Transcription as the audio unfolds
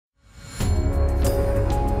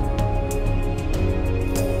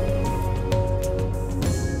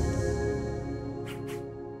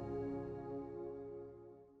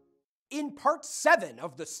part 7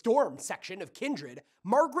 of the Storm section of Kindred,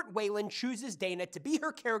 Margaret Whalen chooses Dana to be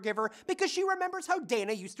her caregiver because she remembers how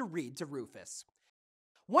Dana used to read to Rufus.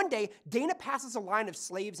 One day, Dana passes a line of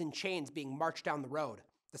slaves in chains being marched down the road.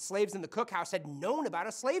 The slaves in the cookhouse had known about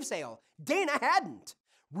a slave sale. Dana hadn't.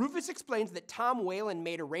 Rufus explains that Tom Whalen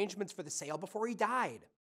made arrangements for the sale before he died.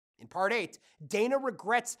 In part 8, Dana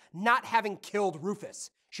regrets not having killed Rufus.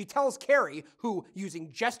 She tells Carrie, who,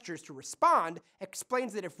 using gestures to respond,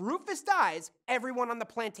 explains that if Rufus dies, everyone on the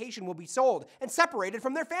plantation will be sold and separated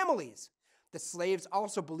from their families. The slaves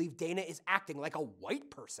also believe Dana is acting like a white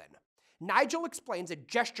person. Nigel explains a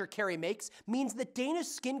gesture Carrie makes means that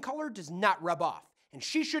Dana's skin color does not rub off, and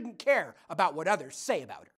she shouldn't care about what others say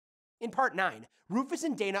about her. In part 9, Rufus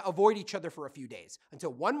and Dana avoid each other for a few days,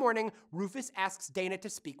 until one morning, Rufus asks Dana to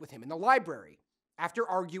speak with him in the library. After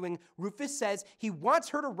arguing, Rufus says he wants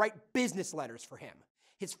her to write business letters for him.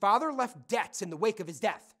 His father left debts in the wake of his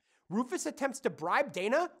death. Rufus attempts to bribe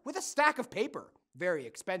Dana with a stack of paper, very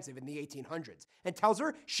expensive in the 1800s, and tells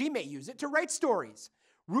her she may use it to write stories.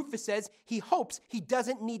 Rufus says he hopes he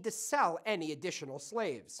doesn't need to sell any additional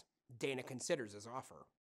slaves. Dana considers his offer.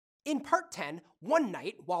 In part 10, one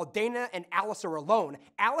night, while Dana and Alice are alone,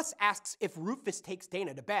 Alice asks if Rufus takes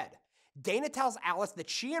Dana to bed. Dana tells Alice that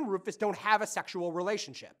she and Rufus don't have a sexual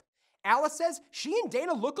relationship. Alice says she and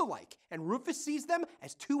Dana look alike, and Rufus sees them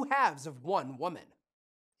as two halves of one woman.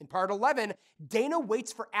 In part 11, Dana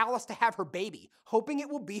waits for Alice to have her baby, hoping it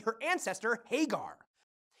will be her ancestor, Hagar.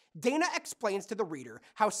 Dana explains to the reader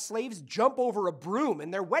how slaves jump over a broom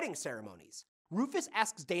in their wedding ceremonies. Rufus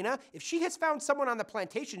asks Dana if she has found someone on the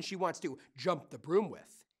plantation she wants to jump the broom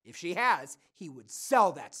with. If she has, he would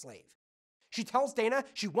sell that slave. She tells Dana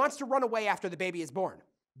she wants to run away after the baby is born.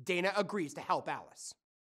 Dana agrees to help Alice.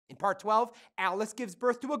 In part 12, Alice gives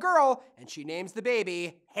birth to a girl, and she names the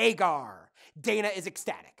baby Hagar. Dana is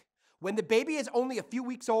ecstatic. When the baby is only a few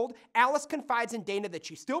weeks old, Alice confides in Dana that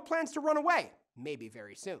she still plans to run away, maybe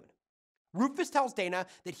very soon. Rufus tells Dana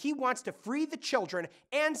that he wants to free the children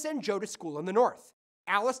and send Joe to school in the north.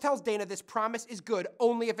 Alice tells Dana this promise is good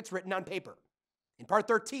only if it's written on paper. In part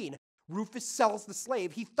 13, Rufus sells the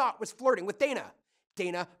slave he thought was flirting with Dana.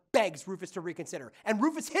 Dana begs Rufus to reconsider, and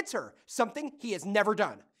Rufus hits her, something he has never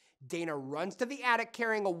done. Dana runs to the attic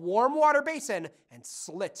carrying a warm water basin and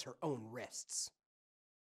slits her own wrists.